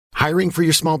Hiring for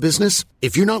your small business?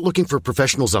 If you're not looking for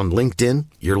professionals on LinkedIn,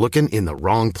 you're looking in the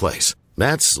wrong place.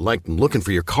 That's like looking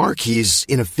for your car keys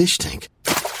in a fish tank.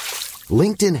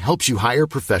 LinkedIn helps you hire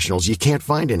professionals you can't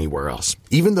find anywhere else,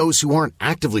 even those who aren't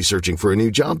actively searching for a new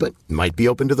job but might be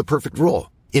open to the perfect role.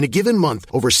 In a given month,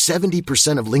 over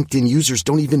 70% of LinkedIn users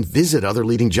don't even visit other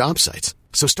leading job sites.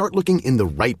 So start looking in the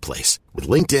right place. With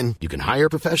LinkedIn, you can hire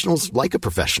professionals like a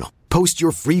professional. Post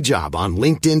your free job on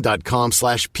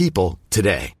linkedin.com/people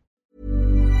today.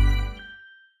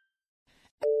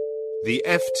 The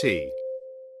FT.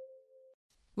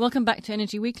 Welcome back to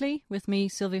Energy Weekly with me,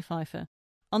 Sylvia Pfeiffer.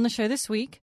 On the show this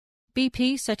week,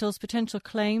 BP settles potential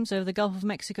claims over the Gulf of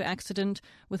Mexico accident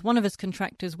with one of its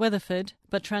contractors, Weatherford,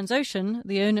 but Transocean,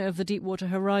 the owner of the Deepwater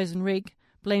Horizon rig,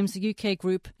 blames the UK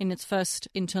group in its first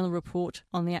internal report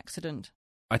on the accident.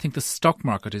 I think the stock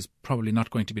market is probably not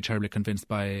going to be terribly convinced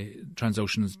by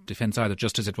Transocean's defence either,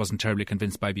 just as it wasn't terribly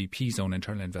convinced by BP's own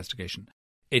internal investigation.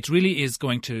 It really is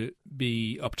going to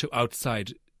be up to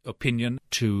outside opinion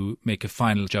to make a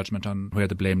final judgment on where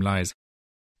the blame lies.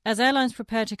 As airlines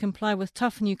prepare to comply with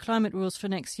tough new climate rules for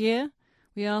next year,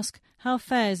 we ask, how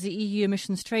fair is the EU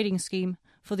emissions trading scheme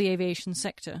for the aviation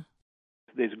sector?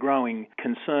 There's growing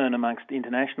concern amongst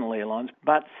international airlines,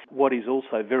 but what is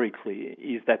also very clear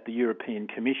is that the European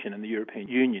Commission and the European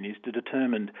Union is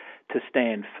determined to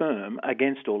stand firm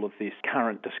against all of this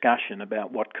current discussion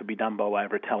about what could be done by way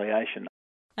of retaliation.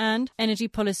 And energy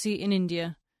policy in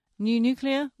India. New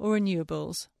nuclear or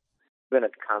renewables? When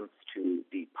it comes to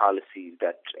the policies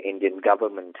that Indian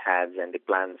government has and the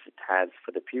plans it has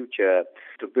for the future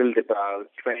to build about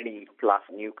 20 plus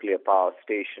nuclear power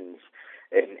stations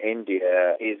in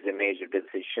India is a major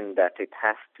decision that it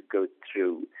has to go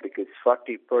through, because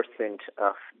 40%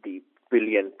 of the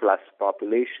billion plus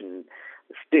population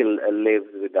still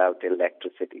lives without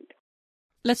electricity.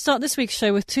 Let's start this week's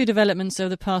show with two developments over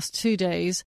the past 2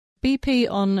 days. BP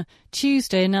on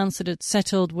Tuesday announced that it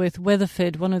settled with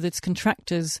Weatherford, one of its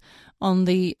contractors, on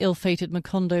the ill-fated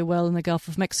Macondo well in the Gulf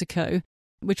of Mexico,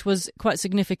 which was quite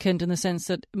significant in the sense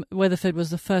that Weatherford was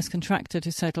the first contractor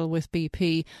to settle with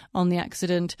BP on the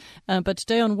accident. But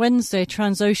today on Wednesday,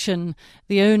 Transocean,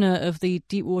 the owner of the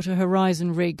Deepwater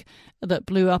Horizon rig that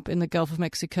blew up in the Gulf of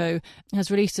Mexico,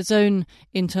 has released its own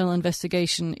internal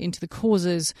investigation into the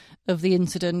causes of the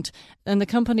incident. And the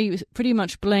company pretty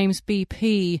much blames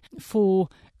BP for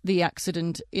the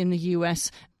accident in the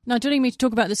US. Now, joining me to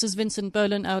talk about this is Vincent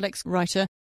Boland, our Lex writer.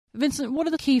 Vincent, what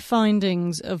are the key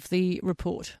findings of the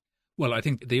report? Well, I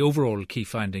think the overall key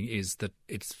finding is that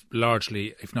it's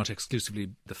largely, if not exclusively,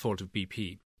 the fault of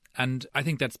BP. And I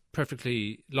think that's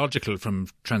perfectly logical from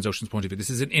Transocean's point of view. This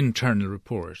is an internal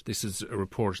report. This is a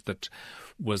report that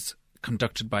was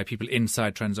conducted by people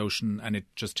inside Transocean, and it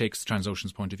just takes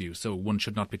Transocean's point of view. So one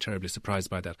should not be terribly surprised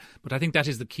by that. But I think that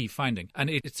is the key finding. And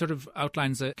it sort of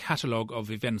outlines a catalogue of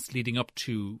events leading up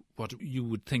to what you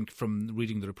would think from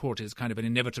reading the report is kind of an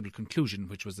inevitable conclusion,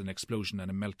 which was an explosion and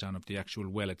a meltdown of the actual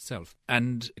well itself.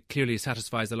 And it clearly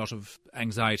satisfies a lot of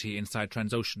anxiety inside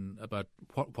Transocean about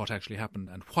what actually happened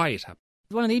and why it happened.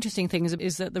 One of the interesting things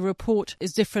is that the report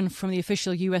is different from the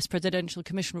official US Presidential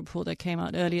Commission report that came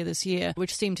out earlier this year,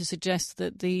 which seemed to suggest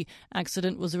that the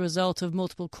accident was a result of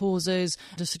multiple causes,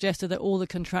 to suggest that all the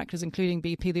contractors, including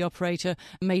BP, the operator,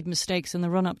 made mistakes in the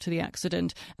run-up to the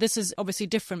accident. This is obviously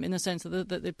different in the sense that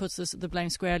it puts the blame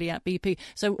squarely at BP.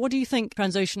 So what do you think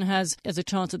Transocean has as a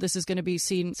chance that this is going to be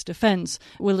seen as defence?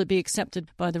 Will it be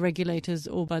accepted by the regulators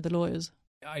or by the lawyers?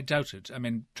 I doubt it. I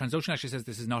mean, Transocean actually says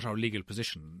this is not our legal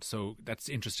position, so that's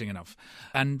interesting enough.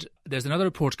 And there's another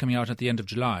report coming out at the end of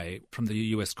July from the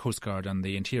US Coast Guard and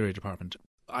the Interior Department.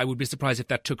 I would be surprised if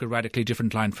that took a radically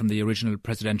different line from the original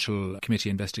Presidential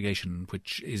Committee investigation,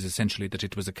 which is essentially that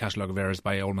it was a catalogue of errors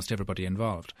by almost everybody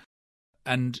involved.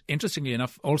 And interestingly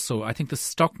enough, also, I think the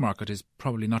stock market is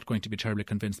probably not going to be terribly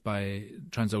convinced by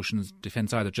Transocean's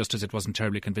defence either, just as it wasn't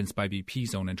terribly convinced by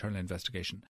BP's own internal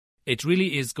investigation. It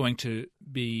really is going to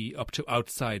be up to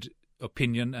outside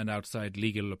opinion and outside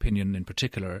legal opinion in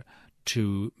particular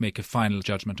to make a final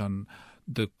judgment on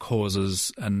the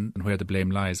causes and where the blame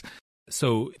lies.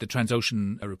 So the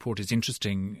Transocean report is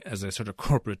interesting as a sort of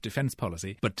corporate defence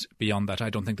policy, but beyond that, I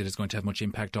don't think that it's going to have much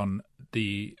impact on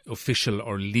the official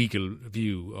or legal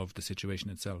view of the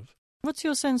situation itself. What's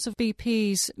your sense of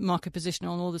BP's market position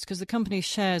on all this? Because the company's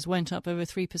shares went up over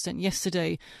 3%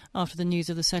 yesterday after the news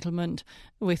of the settlement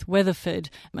with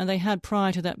Weatherford. And they had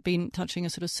prior to that been touching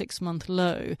a sort of 6-month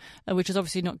low, which is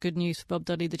obviously not good news for Bob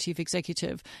Dudley, the chief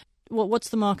executive. What's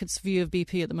the market's view of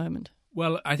BP at the moment?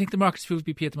 Well, I think the market's view of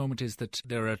BP at the moment is that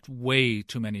there are way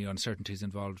too many uncertainties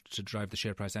involved to drive the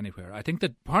share price anywhere. I think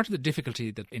that part of the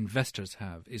difficulty that investors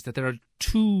have is that there are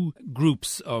two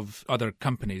groups of other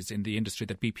companies in the industry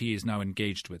that BP is now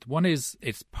engaged with. One is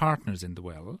its partners in the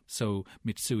well, so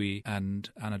Mitsui and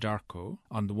Anadarko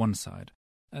on the one side.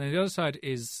 And on the other side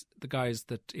is the guys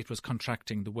that it was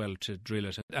contracting the well to drill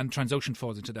it. And Transocean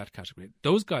falls into that category.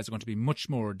 Those guys are going to be much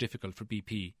more difficult for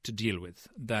BP to deal with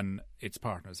than its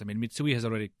partners. I mean, Mitsui has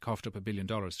already coughed up $1 billion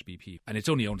to BP, and it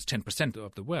only owns 10%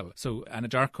 of the well. So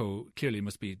Anadarko clearly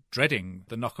must be dreading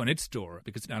the knock on its door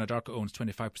because Anadarko owns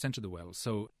 25% of the well.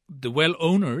 So the well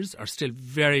owners are still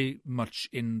very much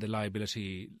in the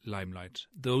liability limelight.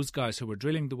 Those guys who were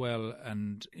drilling the well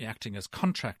and acting as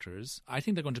contractors, I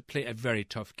think they're going to play a very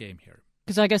tough game here.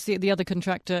 Because I guess the other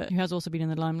contractor who has also been in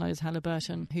the limelight is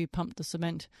Halliburton, who pumped the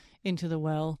cement into the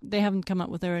well. They haven't come up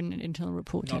with their own internal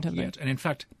report yet, have they? And in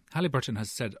fact, Halliburton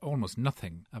has said almost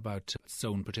nothing about its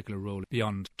own particular role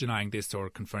beyond denying this or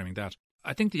confirming that.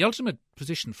 I think the ultimate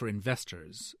position for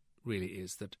investors really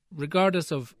is that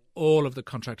regardless of all of the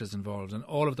contractors involved and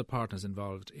all of the partners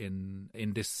involved in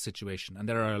this situation, and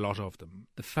there are a lot of them,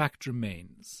 the fact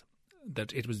remains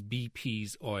that it was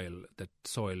BP's oil that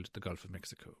soiled the Gulf of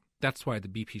Mexico. That's why the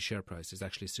BP share price is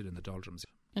actually still in the doldrums.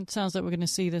 It sounds like we're going to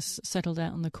see this settled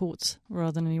out in the courts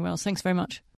rather than anywhere else. Thanks very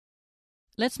much.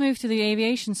 Let's move to the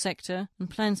aviation sector and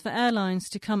plans for airlines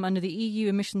to come under the EU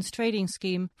emissions trading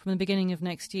scheme from the beginning of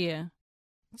next year.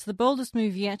 It's the boldest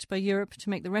move yet by Europe to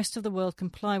make the rest of the world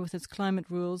comply with its climate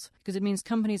rules because it means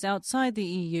companies outside the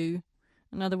EU,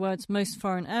 in other words, most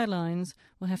foreign airlines,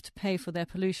 will have to pay for their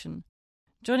pollution.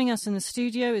 Joining us in the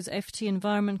studio is FT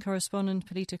Environment correspondent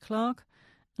Pelita Clark,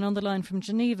 and on the line from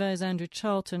Geneva is Andrew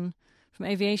Charlton from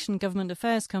aviation government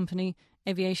affairs company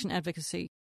Aviation Advocacy.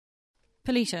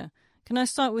 Pelita, can I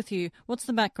start with you? What's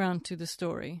the background to the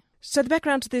story? So the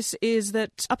background to this is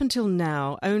that up until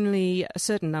now, only a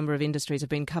certain number of industries have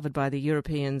been covered by the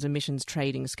European Emissions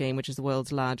Trading Scheme, which is the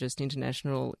world's largest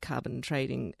international carbon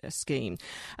trading scheme.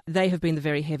 They have been the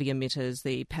very heavy emitters,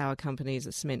 the power companies,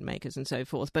 the cement makers and so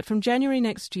forth. But from January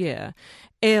next year,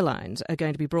 airlines are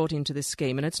going to be brought into this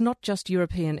scheme. And it's not just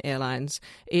European airlines.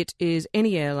 It is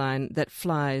any airline that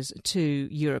flies to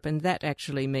Europe. And that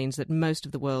actually means that most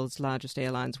of the world's largest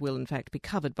airlines will, in fact, be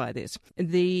covered by this.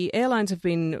 The airlines have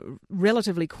been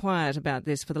relatively quiet about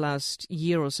this for the last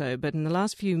year or so, but in the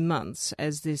last few months,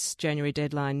 as this January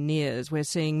deadline nears, we're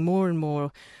seeing more and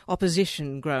more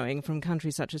opposition growing from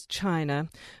countries such as China,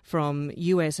 from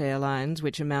US airlines,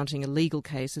 which are mounting a legal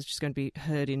case that's just going to be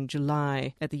heard in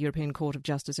July at the European Court of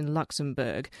Justice in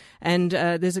Luxembourg. And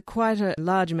there's quite a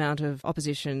large amount of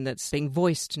opposition that's being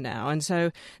voiced now. And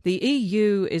so the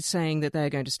EU is saying that they're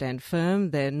going to stand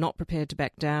firm. They're not prepared to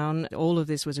back down. All of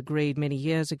this was agreed many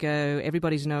years ago.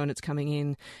 Everybody's known it's coming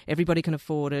in. Everybody can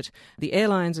afford it. The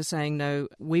airlines are saying, no,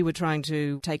 we were trying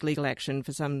to take legal action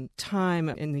for some time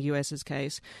in the US's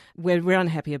case. We're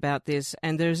unhappy about this.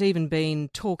 And there's even been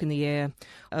talk in the air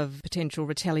of potential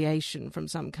retaliation from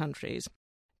some countries.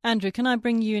 Andrew, can I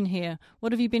bring you in here?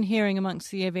 What have you been hearing amongst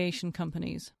the aviation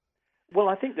companies? Well,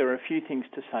 I think there are a few things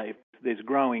to say. There's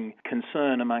growing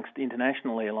concern amongst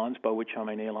international airlines, by which I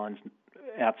mean airlines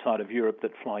outside of Europe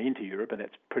that fly into Europe, and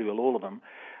that's pretty well all of them.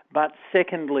 But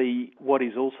secondly, what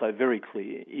is also very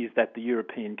clear is that the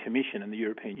European Commission and the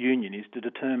European Union is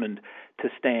determined to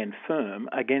stand firm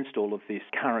against all of this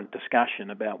current discussion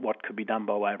about what could be done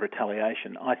by way of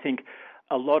retaliation. I think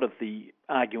a lot of the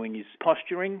arguing is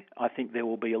posturing. I think there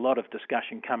will be a lot of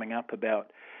discussion coming up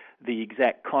about the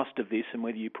exact cost of this and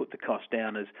whether you put the cost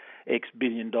down as X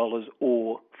billion dollars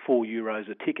or €4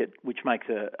 a ticket, which makes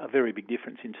a very big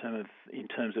difference in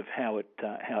terms of how it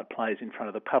plays in front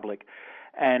of the public.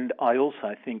 And I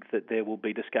also think that there will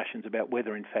be discussions about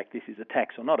whether, in fact, this is a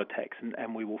tax or not a tax,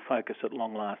 and we will focus at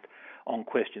long last on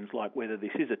questions like whether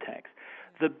this is a tax.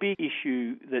 The big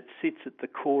issue that sits at the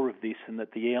core of this and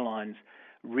that the airlines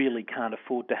really can't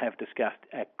afford to have discussed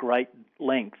at great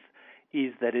length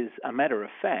is that, as a matter of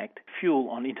fact, fuel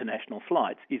on international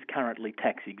flights is currently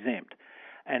tax exempt.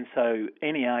 And so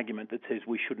any argument that says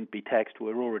we shouldn't be taxed,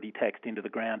 we're already taxed into the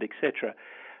ground, etc.,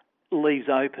 leaves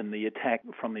open the attack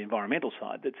from the environmental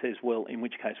side that says, well, in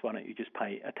which case, why don't you just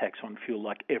pay a tax on fuel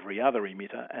like every other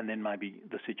emitter, and then maybe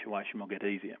the situation will get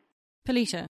easier.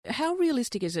 Pelita, how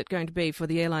realistic is it going to be for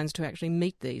the airlines to actually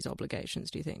meet these obligations,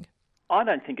 do you think? I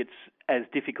don't think it's as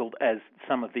difficult as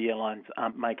some of the airlines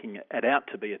are making it out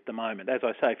to be at the moment. As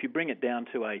I say, if you bring it down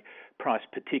to a price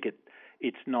per ticket,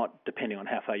 it's not, depending on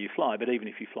how far you fly, but even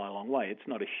if you fly a long way, it's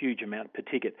not a huge amount per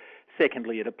ticket.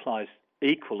 Secondly, it applies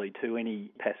equally to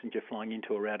any passenger flying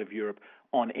into or out of Europe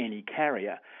on any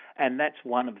carrier. And that's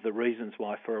one of the reasons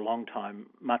why for a long time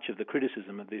much of the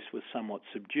criticism of this was somewhat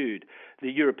subdued.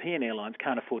 The European airlines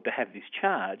can't afford to have this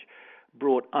charge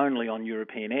brought only on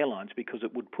European airlines because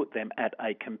it would put them at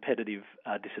a competitive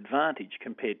disadvantage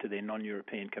compared to their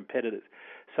non-European competitors.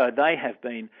 So they have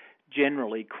been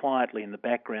generally quietly in the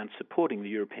background supporting the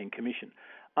European Commission.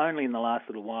 Only in the last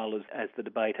little while, as the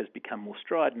debate has become more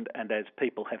strident and as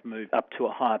people have moved up to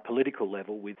a higher political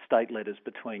level with state letters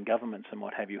between governments and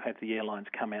what have you, have the airlines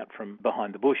come out from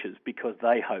behind the bushes because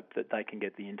they hope that they can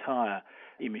get the entire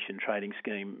emission trading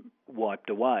scheme wiped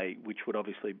away, which would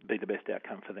obviously be the best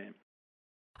outcome for them.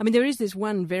 I mean, there is this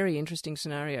one very interesting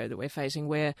scenario that we're facing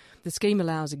where the scheme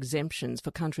allows exemptions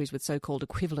for countries with so-called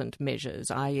equivalent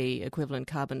measures, i.e. equivalent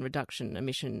carbon reduction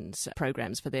emissions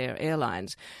programs for their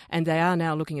airlines. And they are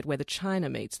now looking at whether China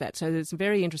meets that. So there's a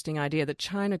very interesting idea that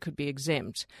China could be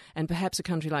exempt and perhaps a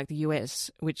country like the US,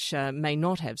 which may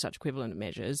not have such equivalent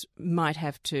measures, might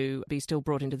have to be still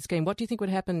brought into the scheme. What do you think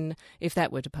would happen if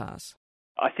that were to pass?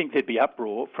 I think there'd be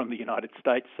uproar from the United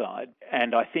States side.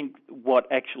 And I think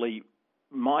what actually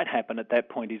might happen at that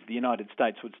point is the United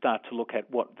States would start to look at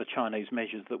what the Chinese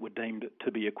measures that were deemed to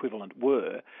be equivalent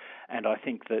were, and I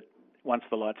think that once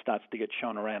the light starts to get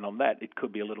shone around on that, it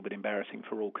could be a little bit embarrassing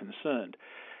for all concerned.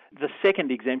 The second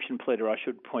exemption, Peter, I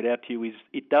should point out to you, is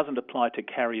it doesn't apply to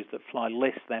carriers that fly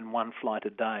less than one flight a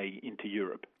day into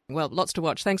Europe. Well, lots to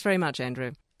watch. Thanks very much,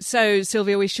 Andrew. So,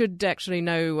 Sylvia, we should actually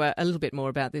know a little bit more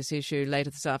about this issue later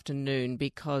this afternoon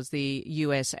because the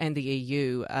US and the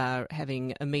EU are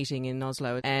having a meeting in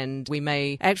Oslo and we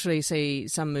may actually see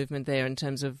some movement there in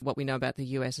terms of what we know about the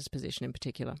US's position in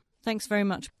particular. Thanks very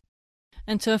much.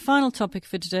 And to a final topic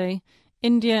for today,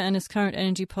 India and its current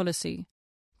energy policy.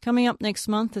 Coming up next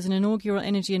month is an inaugural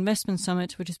Energy Investment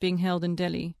Summit which is being held in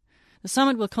Delhi. The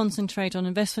summit will concentrate on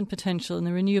investment potential in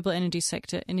the renewable energy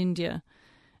sector in India.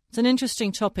 It's an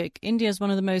interesting topic. India is one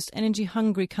of the most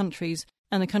energy-hungry countries,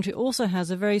 and the country also has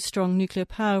a very strong nuclear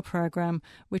power program,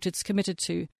 which it's committed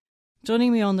to.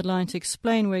 Joining me on the line to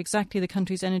explain where exactly the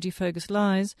country's energy focus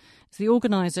lies is the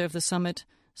organiser of the summit,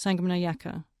 Sangram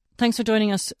Nayaka. Thanks for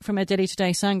joining us from Delhi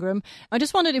today, Sangram. I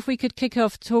just wondered if we could kick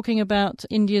off talking about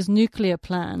India's nuclear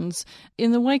plans.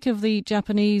 In the wake of the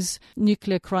Japanese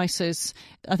nuclear crisis,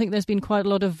 I think there's been quite a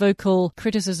lot of vocal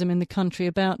criticism in the country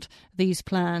about these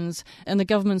plans, and the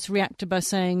government's reacted by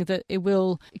saying that it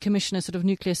will commission a sort of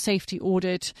nuclear safety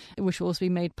audit, which will also be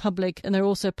made public, and there are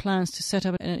also plans to set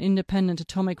up an independent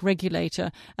atomic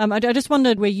regulator. I just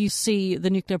wondered where you see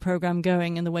the nuclear program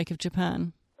going in the wake of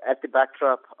Japan. At the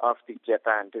backdrop of the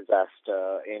Japan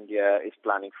disaster, India is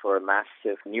planning for a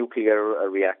massive nuclear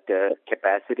reactor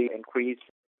capacity increase.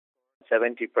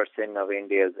 70% of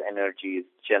India's energy is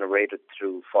generated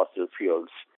through fossil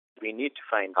fuels. We need to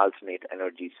find alternate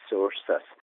energy sources.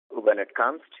 When it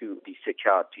comes to the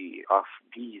security of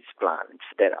these plants,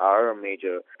 there are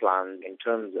major plans in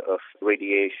terms of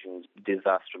radiation,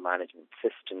 disaster management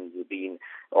systems being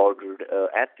ordered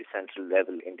at the central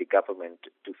level in the government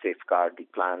to safeguard the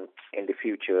plants in the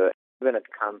future. When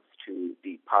it comes to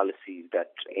the policies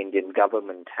that Indian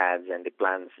government has and the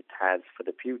plans it has for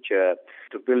the future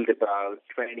to build about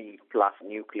 20 plus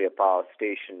nuclear power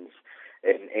stations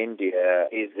in India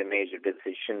is a major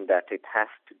decision that it has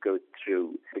to go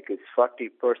through because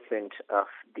 40% of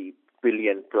the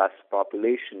billion-plus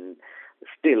population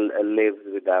still lives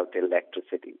without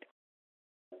electricity.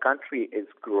 The country is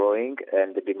growing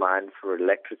and the demand for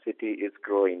electricity is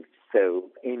growing,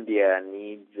 so India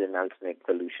needs an alternate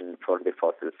solution for the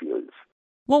fossil fuels.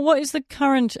 Well, what is the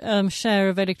current share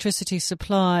of electricity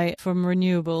supply from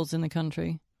renewables in the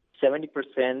country?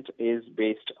 70% is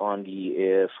based on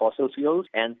the fossil fuels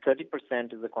and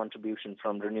 30% is a contribution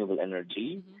from renewable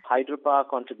energy. Hydropower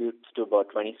contributes to about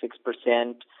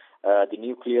 26%. The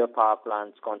nuclear power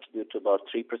plants contribute to about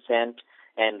 3%.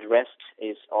 And the rest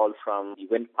is all from the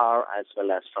wind power as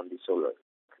well as from the solar.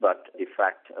 But the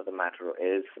fact of the matter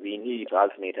is we need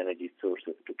alternate energy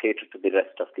sources to cater to the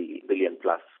rest of the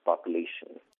billion-plus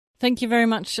population. Thank you very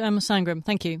much, Sangram.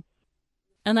 Thank you.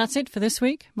 And that's it for this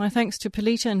week. My thanks to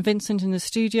Polita and Vincent in the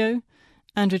studio,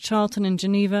 Andrew Charlton in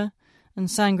Geneva, and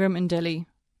Sangram in Delhi.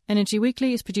 Energy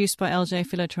Weekly is produced by LJ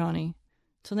Filotrani.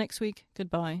 Till next week,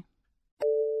 goodbye.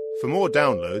 For more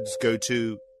downloads, go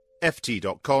to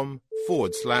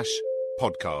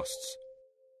ft.com/podcasts.